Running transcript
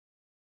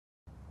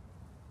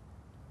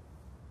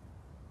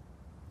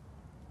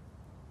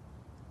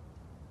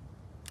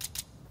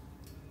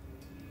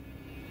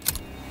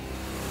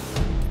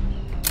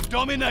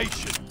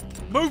Domination.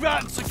 Move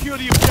out and secure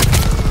the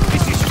objective.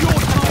 This is your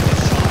time to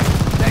shine.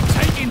 They're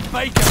taking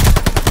Baker.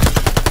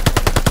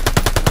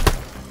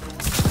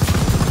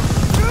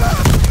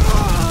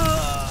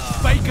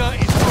 Baker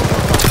is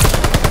overrun.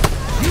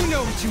 You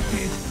know what you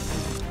did.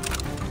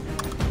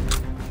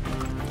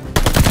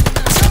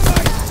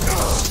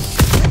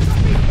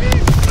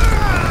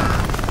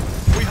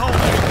 We hold it.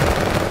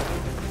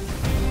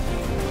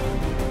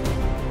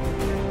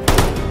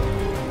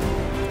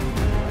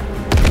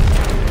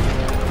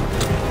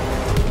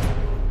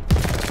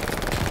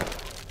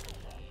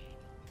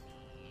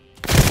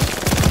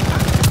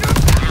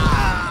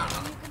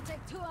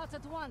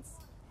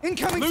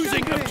 Incoming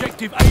Losing stun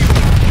objective Able.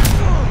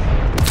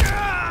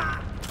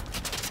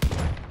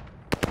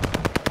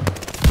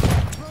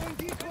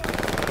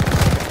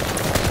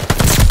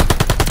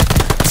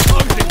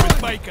 Closing with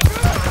Baker.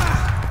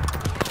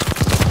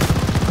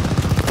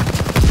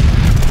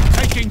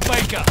 Taking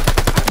Baker.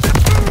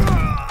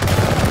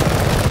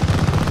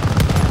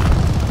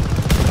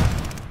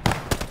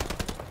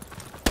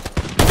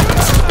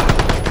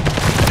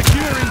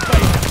 Securing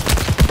Baker.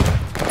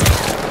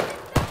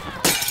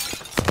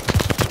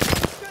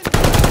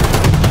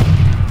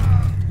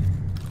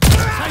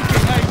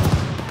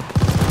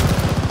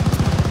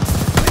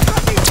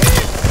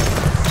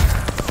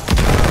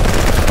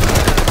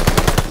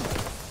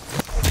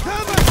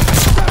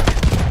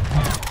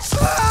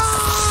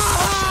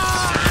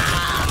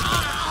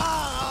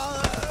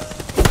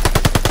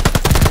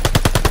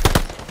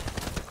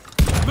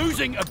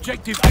 Losing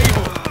objective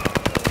Able.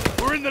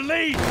 We're in the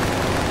lead.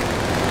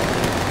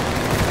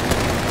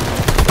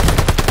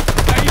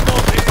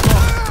 Able is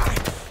lost.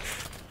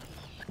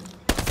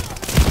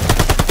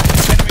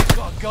 Enemy's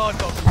got a guard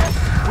dog.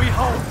 We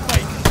hold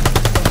Baker.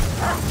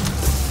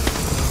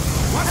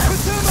 Watch for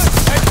Thermite!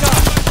 Heads up.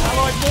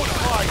 Allied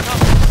mortified.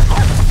 Coming.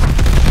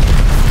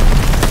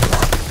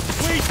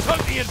 We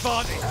took the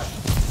advantage.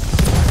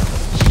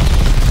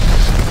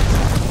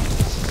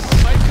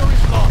 Baker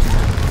is lost.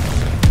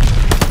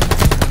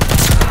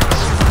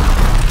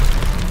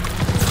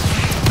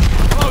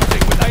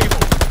 Closing with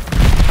Able.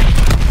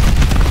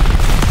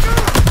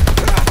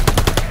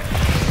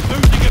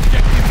 Losing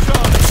objective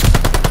Charlie.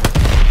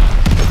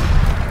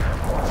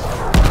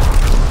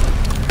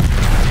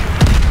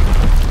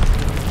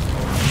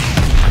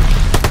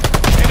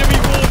 Enemy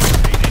war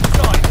machine in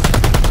sight.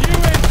 New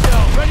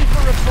intel ready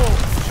for report.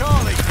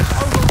 Charlie is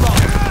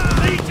overrun.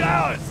 Lead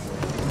ours.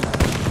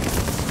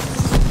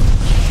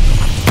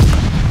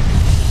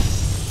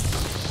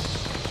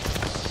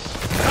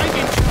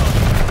 Taking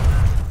Charlie.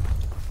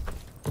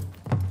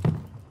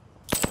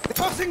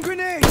 Tossing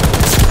grenade!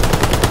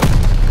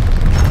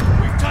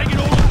 We've taken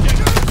all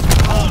objectives.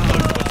 Hold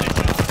those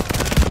positions.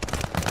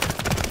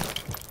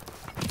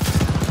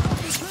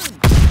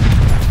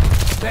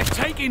 They're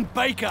taking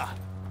Baker.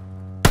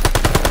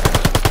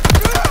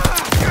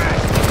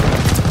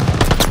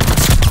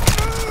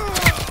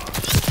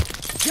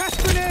 Gas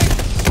grenade!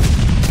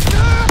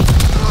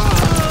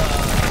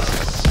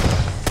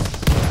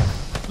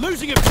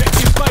 Losing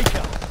objective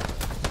Baker.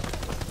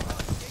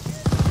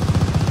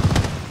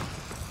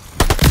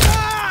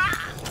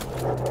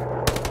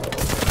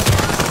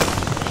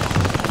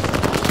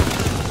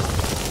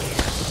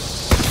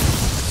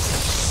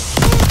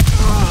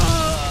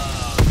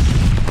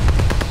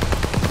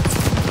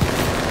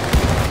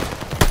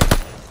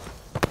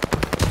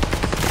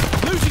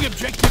 Losing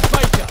objective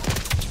Baker.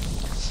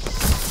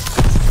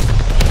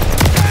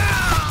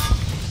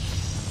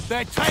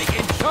 They're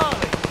taking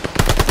Charlie.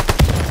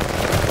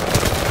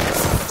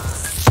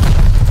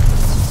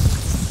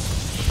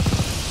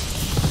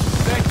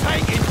 They're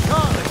taking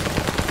Charlie.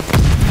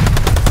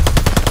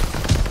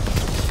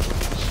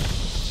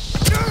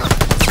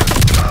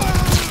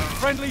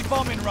 Friendly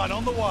bombing run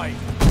on the way.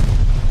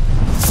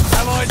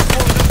 Allies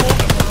calling a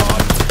mortar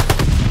barrage.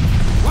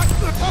 Watch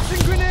the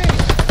tossing grenade!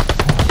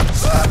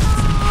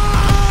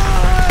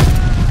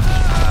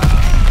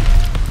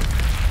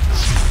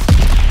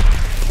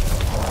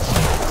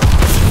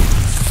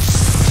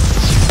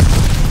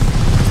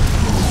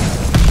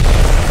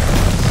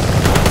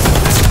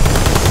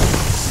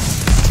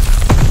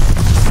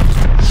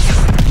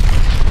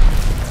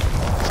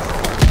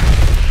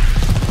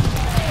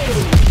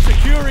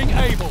 Securing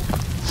Able.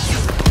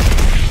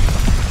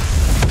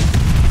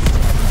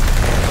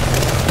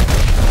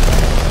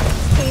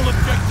 All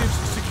objectives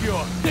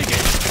secure. Dig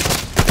it.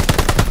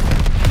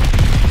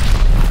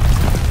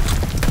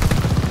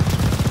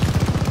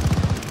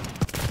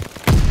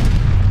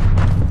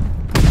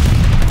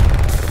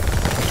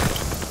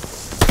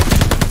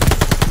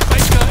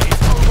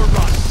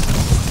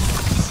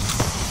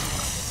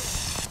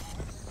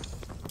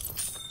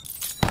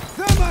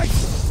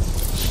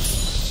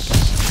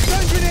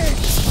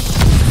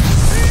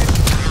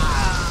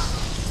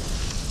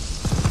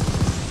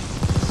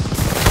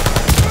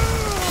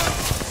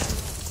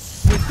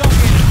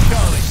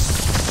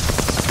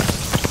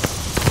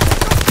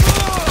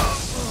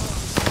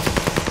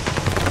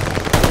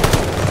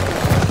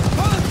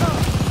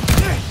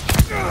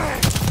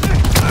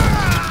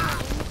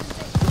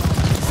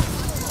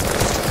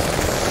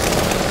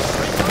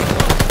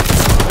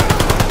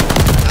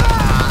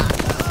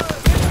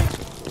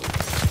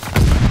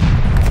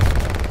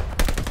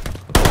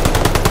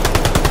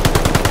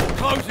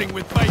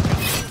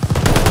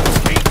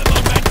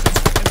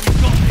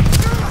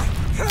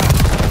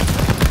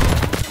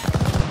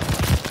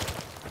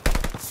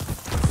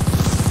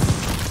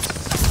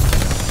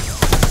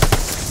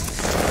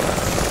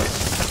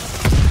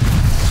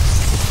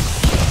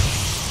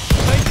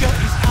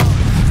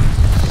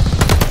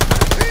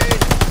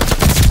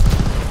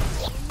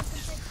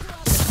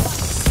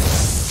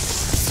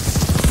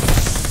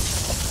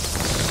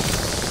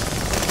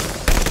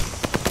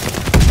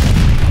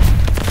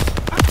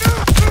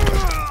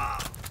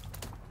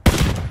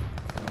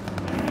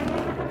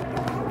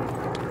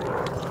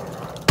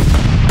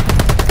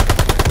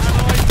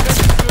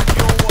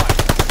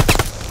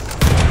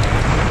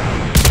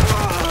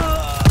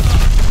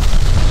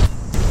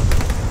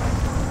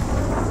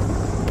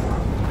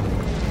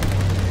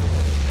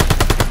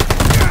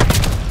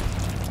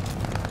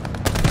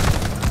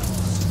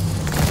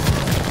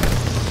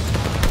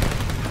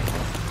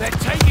 They're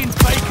taking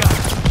Baker.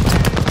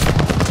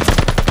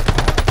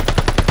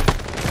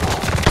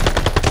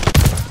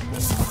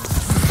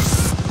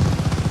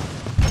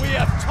 We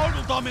have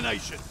total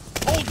domination.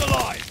 Hold the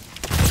line.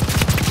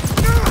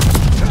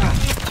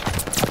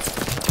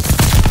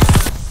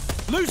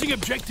 Losing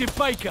objective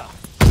Baker.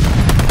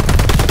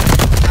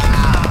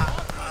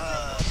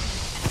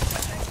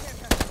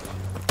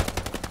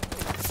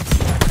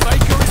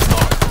 Baker is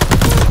lost.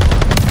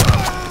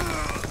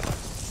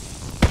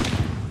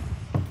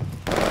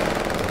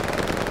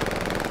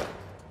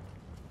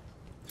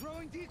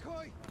 Throwing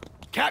decoy.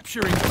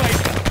 Capturing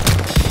Baker.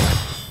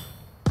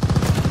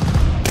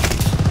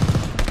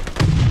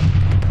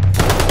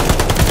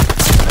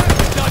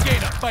 Dug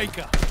in at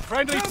Baker.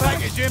 Friendly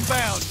package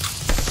inbound.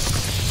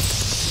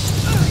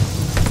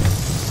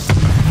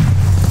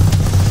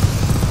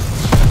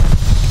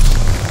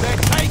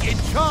 They're taking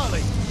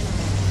Charlie.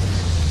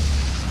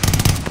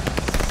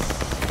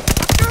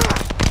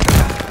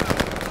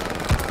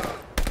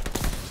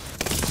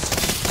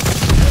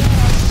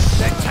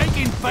 They're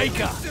taking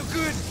Baker. Still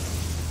good.